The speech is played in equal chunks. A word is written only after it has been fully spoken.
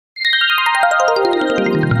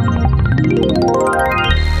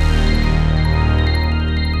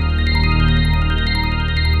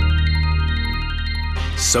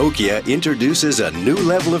SOKKIA introduces a new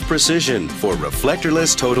level of precision for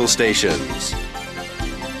reflectorless total stations.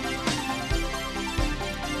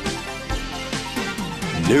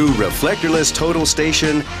 New reflectorless total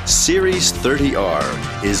station Series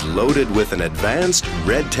 30R is loaded with an advanced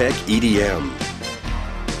RED-tech EDM.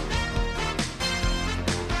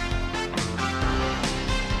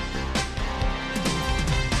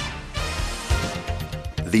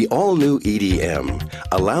 The all-new EDM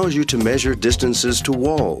allows you to measure distances to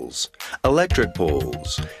walls, electric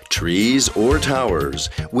poles, trees or towers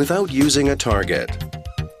without using a target.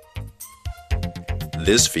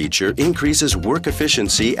 This feature increases work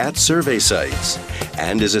efficiency at survey sites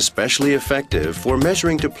and is especially effective for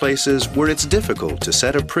measuring to places where it's difficult to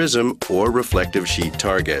set a prism or reflective sheet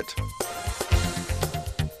target.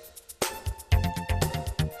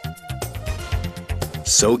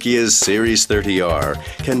 SOKKIA's Series 30R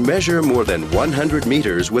can measure more than 100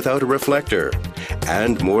 meters without a reflector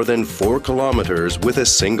and more than 4 kilometers with a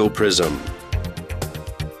single prism.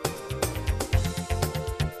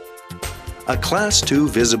 A Class 2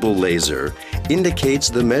 visible laser indicates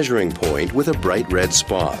the measuring point with a bright red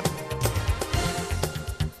spot.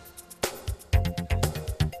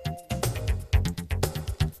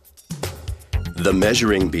 The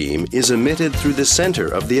measuring beam is emitted through the center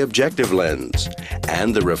of the objective lens,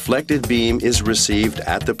 and the reflected beam is received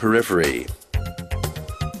at the periphery.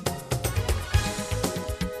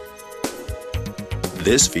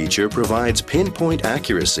 This feature provides pinpoint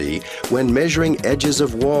accuracy when measuring edges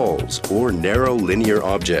of walls or narrow linear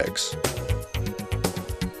objects.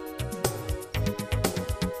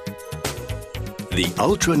 The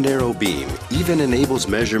ultra-narrow beam even enables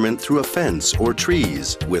measurement through a fence or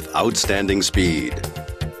trees with outstanding speed.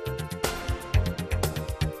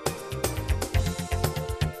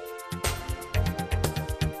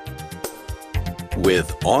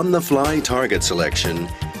 With on-the-fly target selection,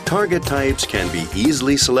 target types can be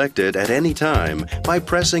easily selected at any time by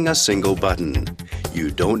pressing a single button.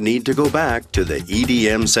 You don't need to go back to the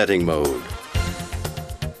EDM setting mode.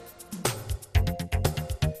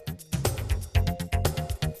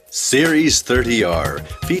 Series 30R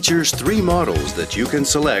features 3 models that you can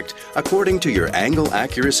select according to your angle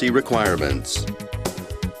accuracy requirements.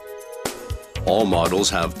 All models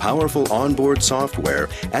have powerful onboard software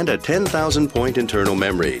and a 10,000-point internal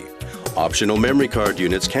memory. Optional memory card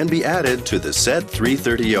units can be added to the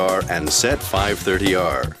SET330R and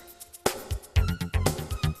SET530R.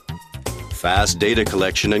 Fast data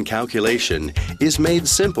collection and calculation is made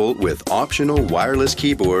simple with optional wireless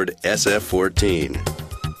keyboard SF14.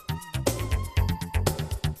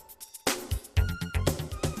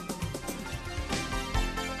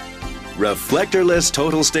 Reflectorless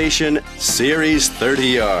total station Series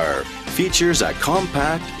 30R features a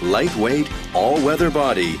compact, lightweight, all-weather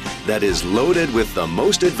body that is loaded with the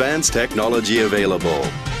most advanced technology available.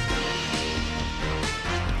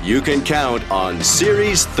 You can count on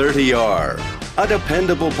Series 30R, a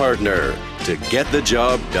dependable partner to get the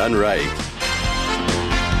job done right.